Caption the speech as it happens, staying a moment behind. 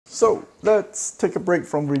So let's take a break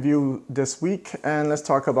from review this week and let's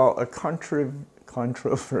talk about a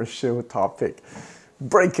controversial topic,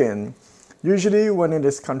 break-in. Usually when it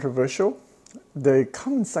is controversial, the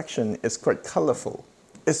comment section is quite colorful.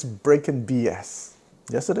 It's break-in BS.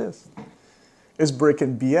 Yes, it is. Is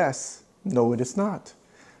break-in BS? No, it is not.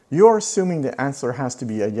 You're assuming the answer has to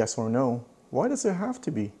be a yes or no. Why does it have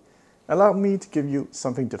to be? Allow me to give you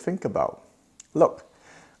something to think about. Look,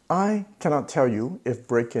 I cannot tell you if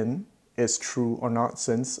break-in is true or not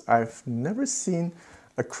since I've never seen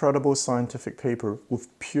a credible scientific paper with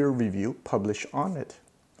peer review published on it.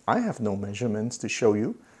 I have no measurements to show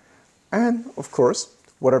you. And of course,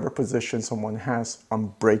 whatever position someone has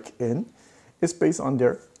on break-in is based on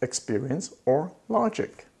their experience or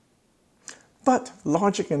logic. But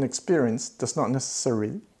logic and experience does not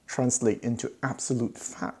necessarily translate into absolute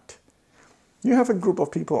fact. You have a group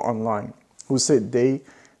of people online who said they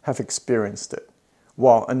have experienced it,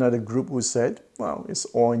 while another group who said, well, it's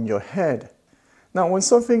all in your head. Now, when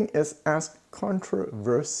something is as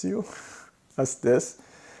controversial as this,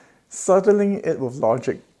 settling it with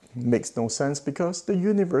logic makes no sense because the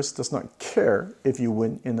universe does not care if you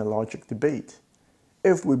win in a logic debate.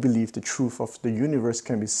 If we believe the truth of the universe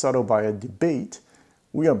can be settled by a debate,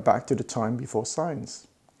 we are back to the time before science.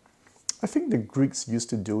 I think the Greeks used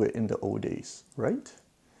to do it in the old days, right?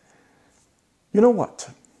 You know what?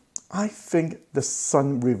 I think the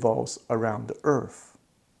sun revolves around the earth.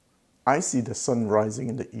 I see the sun rising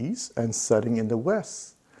in the east and setting in the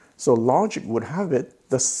west. So logic would have it,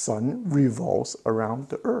 the sun revolves around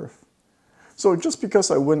the earth. So just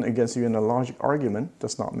because I win against you in a logic argument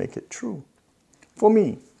does not make it true. For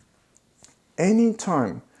me, any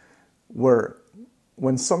time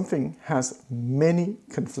when something has many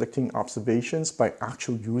conflicting observations by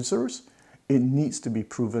actual users, it needs to be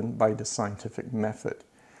proven by the scientific method.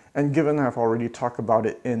 And given I've already talked about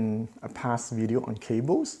it in a past video on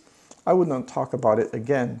cables, I would not talk about it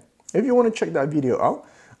again. If you want to check that video out,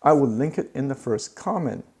 I will link it in the first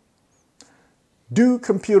comment. Do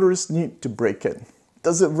computers need to break in?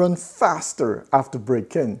 Does it run faster after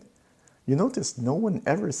break-in? You notice no one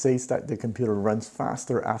ever says that the computer runs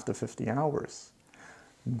faster after 50 hours.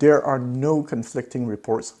 There are no conflicting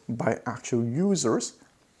reports by actual users,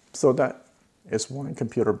 so that is why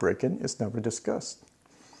computer break-in is never discussed.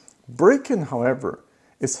 Break-in, however,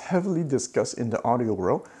 is heavily discussed in the audio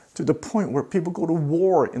world to the point where people go to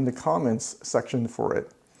war in the comments section for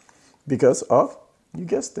it because of, you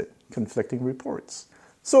guessed it, conflicting reports.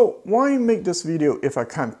 So why make this video if I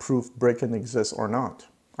can't prove break-in exists or not?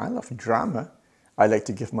 I love drama. I like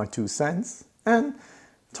to give my 2 cents. And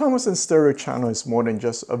Thomas and Stereo channel is more than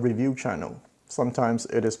just a review channel. Sometimes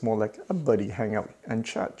it is more like a buddy hangout and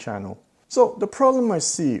chat channel. So the problem I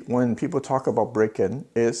see when people talk about break-in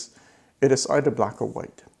is it is either black or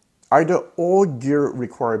white. Either all gear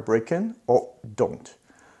require break-in or don't.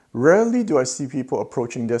 Rarely do I see people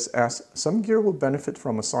approaching this as some gear will benefit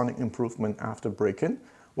from a sonic improvement after break-in,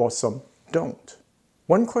 while some don't.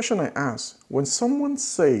 One question I ask, when someone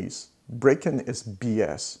says break-in is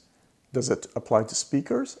BS, does it apply to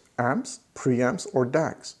speakers, amps, preamps, or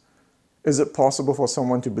DACs? Is it possible for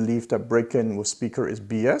someone to believe that break-in with speaker is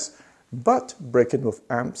BS, but break-in with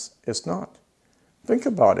amps is not? Think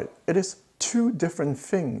about it. It is 2 different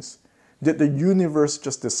things. Did the universe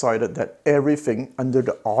just decided that everything under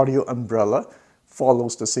the audio umbrella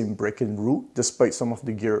follows the same break-in rule, despite some of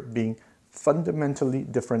the gear being fundamentally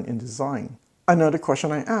different in design? Another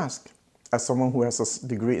question I ask, as someone who has a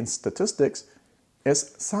degree in statistics,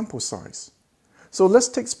 is sample size. So let's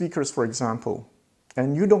take speakers for example,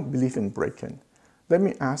 and you don't believe in break-in. Let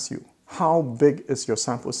me ask you, how big is your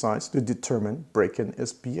sample size to determine break-in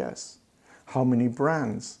is BS? How many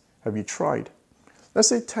brands have you tried? Let's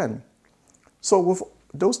say 10. So with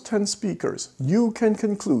those 10 speakers, you can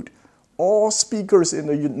conclude all speakers in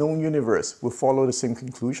the known universe will follow the same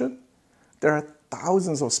conclusion? There are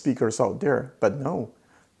thousands of speakers out there, but no.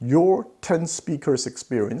 Your 10 speakers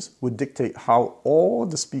experience would dictate how all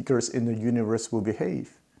the speakers in the universe will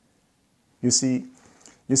behave. You see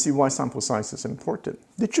why sample size is important.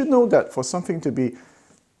 Did you know that for something to be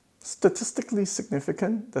statistically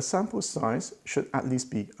significant, the sample size should at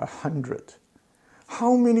least be 100?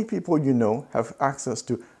 How many people you know have access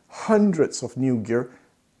to hundreds of new gear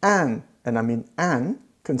and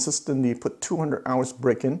consistently put 200 hours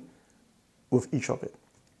break-in with each of it?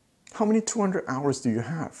 How many 200 hours do you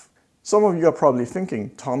have? Some of you are probably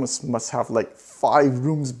thinking, Thomas must have like 5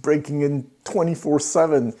 rooms breaking in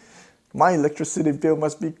 24/7. My electricity bill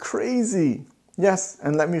must be crazy. Yes,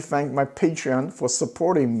 and let me thank my Patreon for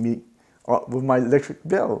supporting me with my electric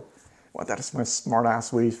bill. Well, that is my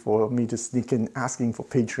smart-ass way for me to sneak in asking for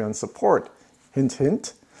Patreon support. Hint,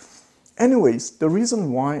 hint. Anyways, the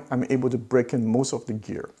reason why I'm able to break in most of the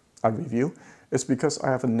gear I review is because I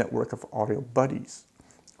have a network of audio buddies.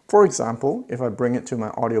 For example, if I bring it to my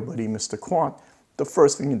audio buddy, Mr. Quad, the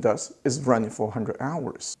first thing he does is run it for 100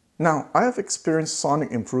 hours. Now, I have experienced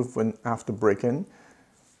sonic improvement after break-in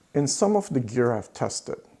in some of the gear I've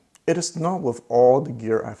tested. It is not with all the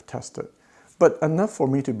gear I've tested, but enough for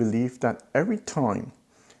me to believe that every time,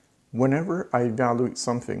 whenever I evaluate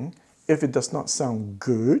something, if it does not sound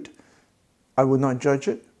good, I will not judge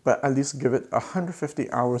it, but at least give it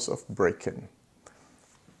 150 hours of break-in.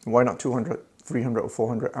 Why not 200, 300, or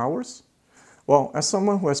 400 hours? Well, as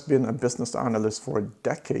someone who has been a business analyst for a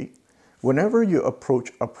decade, whenever you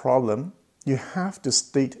approach a problem, you have to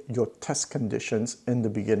state your test conditions in the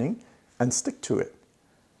beginning and stick to it.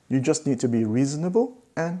 You just need to be reasonable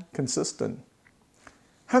and consistent.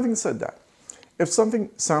 Having said that, if something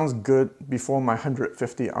sounds good before my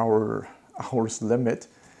 150 hours limit,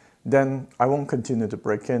 then I won't continue to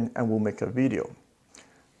break in and will make a video.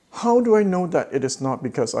 How do I know that it is not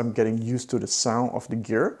because I'm getting used to the sound of the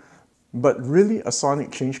gear, but really a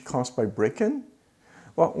sonic change caused by break-in?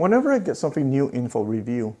 Well, whenever I get something new in for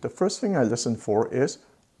review, the first thing I listen for is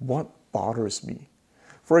what bothers me.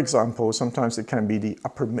 For example, sometimes it can be the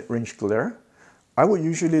upper mid-range glare. I would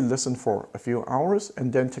usually listen for a few hours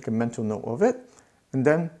and then take a mental note of it, and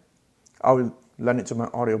then I will lend it to my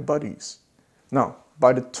audio buddies. Now,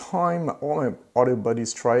 by the time all my audio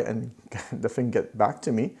buddies try and the thing get back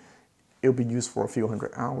to me, it'll be used for a few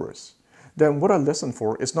hundred hours. Then what I listen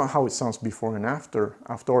for is not how it sounds before and after.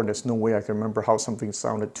 After all, there's no way I can remember how something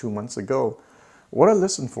sounded 2 months ago. What I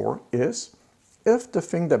listen for is if the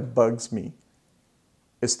thing that bugs me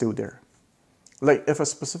is still there. Like if a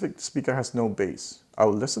specific speaker has no bass, I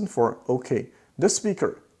will listen for, okay, this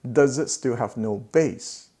speaker, does it still have no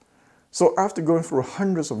bass? So after going through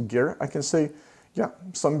hundreds of gear, I can say, yeah,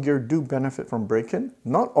 some gear do benefit from break-in.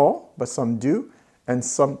 Not all, but some do, and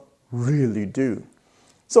some really do.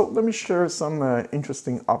 So let me share some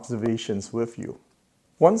interesting observations with you.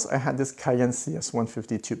 Once I had this Cayin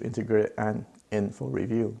CS150 tube integrated and in for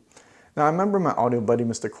review. Now I remember my audio buddy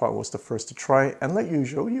Mr. Quad was the first to try, and like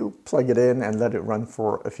usual, you plug it in and let it run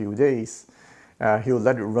for a few days. He'll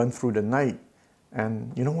let it run through the night.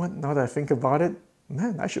 And you know what, now that I think about it,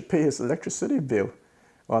 man, I should pay his electricity bill.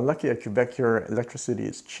 Well, lucky at Quebec here, electricity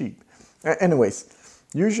is cheap. Anyways,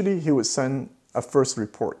 usually he would send a first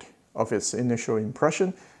report of his initial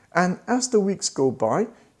impression, and as the weeks go by,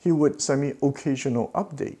 he would send me occasional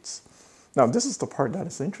updates. Now, this is the part that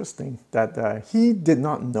is interesting, that he did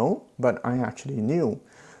not know, but I actually knew.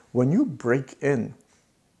 When you break in,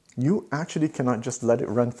 you actually cannot just let it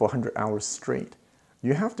run for 100 hours straight.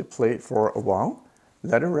 You have to play it for a while,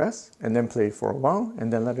 let it rest, and then play it for a while,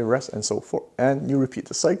 and then let it rest, and so forth. And you repeat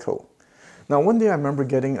the cycle. Now, one day I remember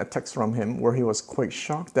getting a text from him where he was quite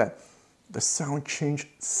shocked that the sound changed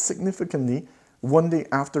significantly one day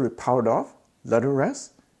after it powered off, let it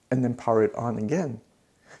rest, and then power it on again.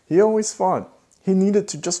 He always thought he needed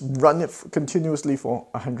to just run it continuously for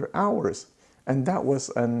 100 hours. And that was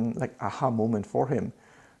an aha moment for him.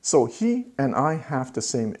 So he and I have the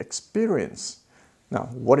same experience. Now,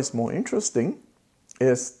 what is more interesting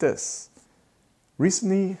is this.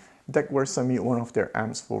 Recently, Decware sent me one of their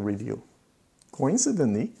amps for review.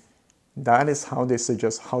 Coincidentally, that is how they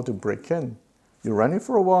suggest how to break in. You run it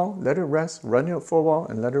for a while, let it rest, run it for a while,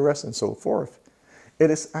 and let it rest, and so forth.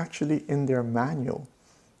 It is actually in their manual.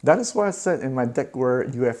 That is why I said in my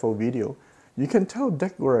Decware UFO video, you can tell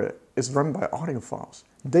Decware is run by audiophiles.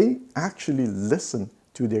 They actually listen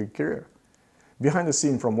to their gear. Behind the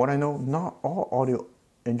scene, from what I know, not all audio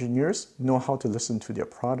engineers know how to listen to their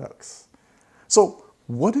products. So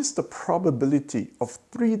what is the probability of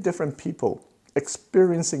 3 different people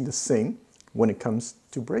experiencing the same when it comes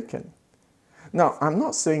to break-in? Now, I'm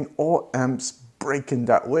not saying all amps break in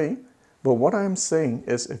that way, but what I'm saying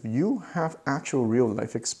is if you have actual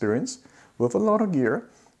real-life experience with a lot of gear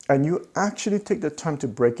and you actually take the time to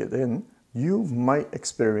break it in, you might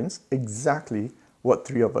experience exactly what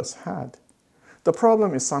 3 of us had. The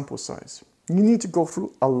problem is sample size. You need to go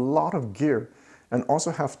through a lot of gear and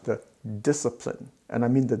also have the discipline, and I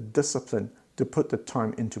mean the discipline to put the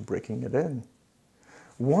time into breaking it in.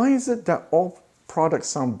 Why is it that all products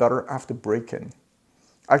sound better after break-in?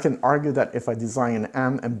 I can argue that if I design an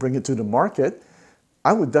amp and bring it to the market,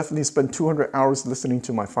 I would definitely spend 200 hours listening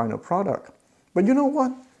to my final product. But you know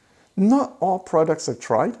what? Not all products I've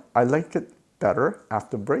tried, I like it better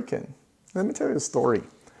after break-in. Let me tell you a story.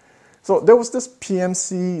 So there was this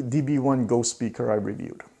PMC DB1 Gold speaker I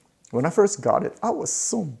reviewed. When I first got it, I was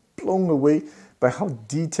so blown away by how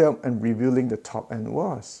detailed and revealing the top end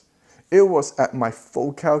was. It was at my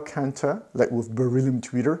focal canta, like with beryllium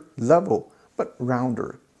tweeter level, but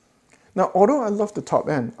rounder. Now, although I love the top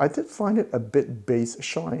end, I did find it a bit bass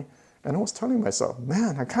shy, and I was telling myself,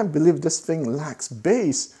 man, I can't believe this thing lacks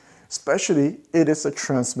bass, especially it is a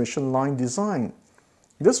transmission line design.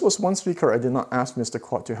 This was one speaker I did not ask Mr.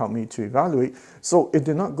 Quad to help me to evaluate, so it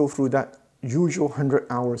did not go through that usual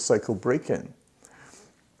 100-hour cycle break-in.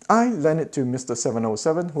 I lent it to Mr.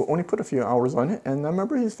 707, who only put a few hours on it, and I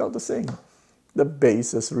remember he felt the same. The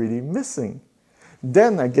bass is really missing.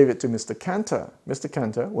 Then I gave it to Mr. Kanta. Mr.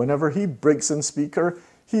 Kanta, whenever he breaks in speaker,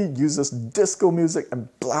 he uses disco music and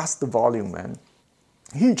blasts the volume, man.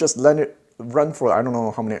 He just let it run for I don't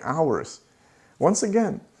know how many hours. Once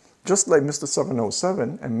again, just like Mr.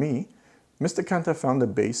 707 and me, Mr. Kanta found the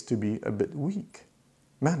bass to be a bit weak.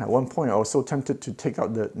 Man, at one point I was so tempted to take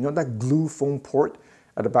out that glue foam port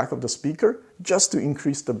at the back of the speaker just to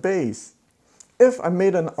increase the bass. If I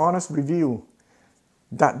made an honest review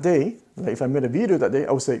that day, like if I made a video that day,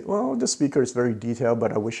 I would say, well, the speaker is very detailed,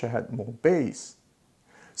 but I wish I had more bass.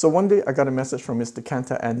 So one day I got a message from Mr.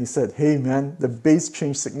 Kanta and he said, hey man, the bass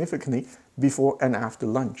changed significantly before and after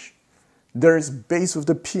lunch. There is bass with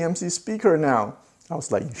the PMC speaker now. I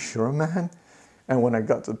was like, you sure, man? And when I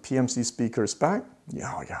got the PMC speakers back,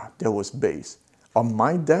 yeah, there was bass. On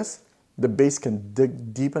my desk, the bass can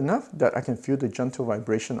dig deep enough that I can feel the gentle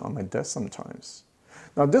vibration on my desk sometimes.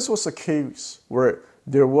 Now this was a case where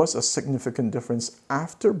there was a significant difference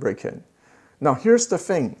after break-in. Now here's the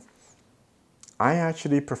thing. I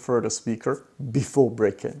actually prefer the speaker before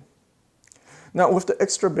break-in. Now with the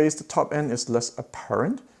extra bass, the top end is less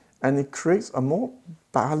apparent and it creates a more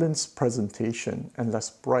balanced presentation and less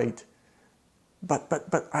bright.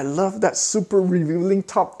 But I love that super revealing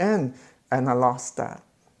top end and I lost that.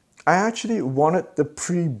 I actually wanted the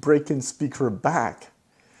pre-break-in speaker back.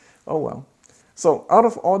 Oh well. So out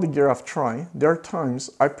of all the gear I've tried, there are times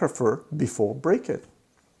I prefer before break-in.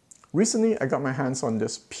 Recently, I got my hands on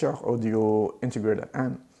this Pure Audio integrated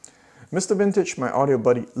amp. Mr. Vintage, my audio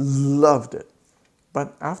buddy, loved it.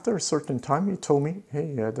 But after a certain time, he told me,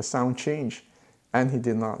 hey, the sound changed, and he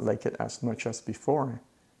did not like it as much as before.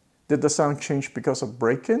 Did the sound change because of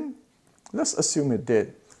break-in? Let's assume it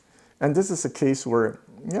did. And this is a case where,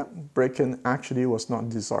 yeah, break-in actually was not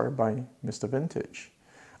desired by Mr. Vintage.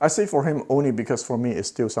 I say for him only because for me it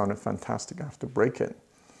still sounded fantastic after break-in.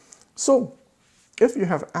 So, if you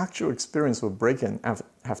have actual experience with break-in and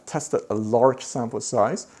have tested a large sample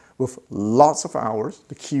size with lots of hours,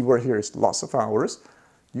 the key word here is lots of hours,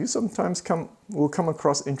 you sometimes will come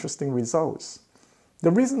across interesting results.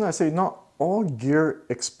 The reason I say not all gear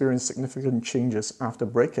experience significant changes after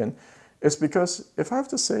break-in is because, if I have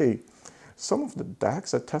to say, some of the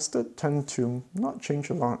DACs I tested tend to not change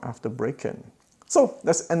a lot after break-in. So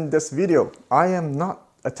let's end this video. I am not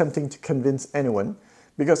attempting to convince anyone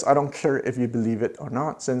because I don't care if you believe it or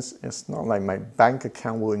not, since it's not like my bank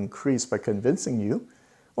account will increase by convincing you.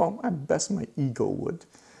 Well, at best my ego would.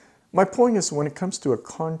 My point is, when it comes to a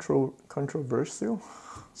controversial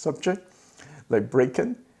subject like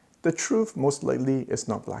break-in, the truth most likely is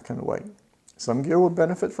not black and white. Some gear will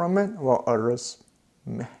benefit from it, while others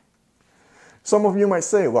meh. Some of you might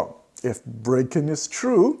say, well, if break-in is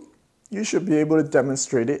true, you should be able to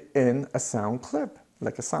demonstrate it in a sound clip,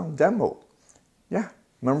 like a sound demo. Yeah,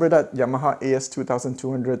 remember that Yamaha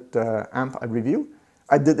AS2200 amp I reviewed?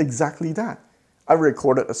 I did exactly that. I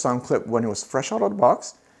recorded a sound clip when it was fresh out of the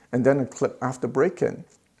box, and then a clip after break-in.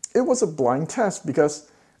 It was a blind test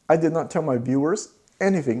because I did not tell my viewers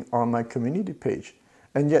anything on my community page,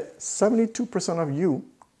 and yet 72% of you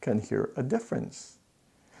can hear a difference.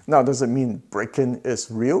 Now, does it mean break-in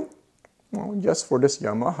is real? Well, yes, for this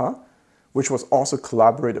Yamaha, which was also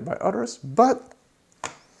collaborated by others, but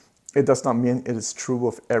it does not mean it is true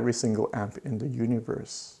of every single amp in the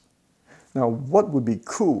universe. Now, what would be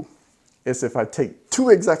cool is if I take two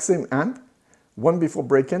exact same amp, one before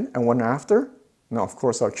break-in and one after. Now, of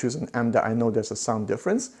course, I'll choose an amp that I know there's a sound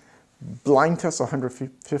difference, blind test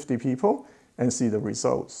 150 people, and see the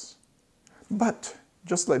results. But,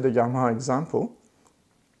 just like the Yamaha example,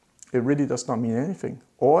 it really does not mean anything.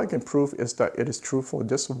 All I can prove is that it is true for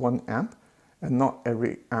this one amp and not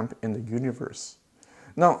every amp in the universe.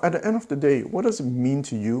 Now, at the end of the day, what does it mean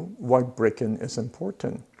to you why break-in is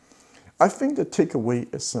important? I think the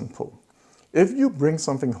takeaway is simple. If you bring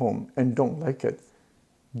something home and don't like it,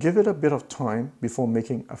 give it a bit of time before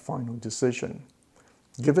making a final decision.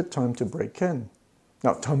 Give it time to break in.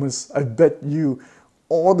 Now, Thomas, I bet you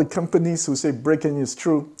all the companies who say break-in is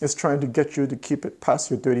true is trying to get you to keep it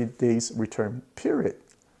past your 30 days return period.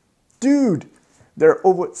 Dude, There are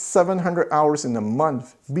over 700 hours in a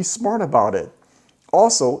month. Be smart about it.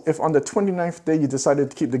 Also, if on the 29th day you decided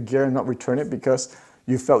to keep the gear and not return it because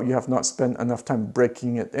you felt you have not spent enough time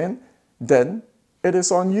breaking it in, then it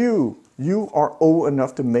is on you. You are old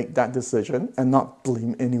enough to make that decision and not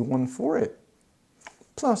blame anyone for it.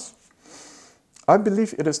 Plus, I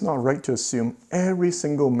believe it is not right to assume every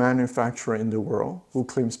single manufacturer in the world who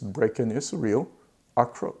claims break-in is real are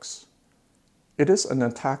crooks. It is an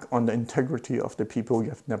attack on the integrity of the people you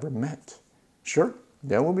have never met. Sure,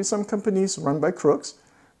 there will be some companies run by crooks,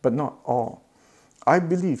 but not all. I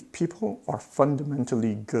believe people are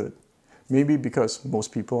fundamentally good. Maybe because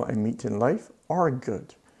most people I meet in life are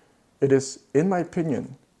good. It is, in my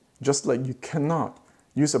opinion, just like you cannot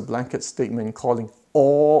use a blanket statement calling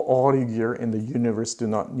all audio gear in the universe do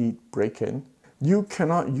not need break-in. You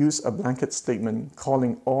cannot use a blanket statement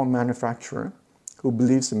calling all manufacturer who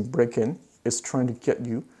believes in break-in is trying to get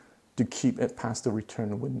you to keep it past the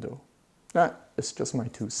return window. That is just my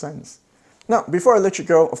 2 cents. Now, before I let you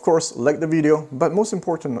go, of course, like the video, but most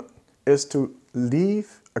important is to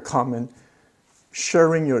leave a comment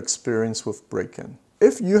sharing your experience with break-in.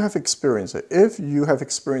 If you have experienced it, if you have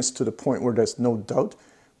experienced to the point where there's no doubt,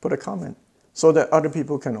 put a comment so that other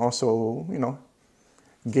people can also,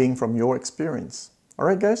 gain from your experience. All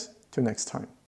right, guys, till next time.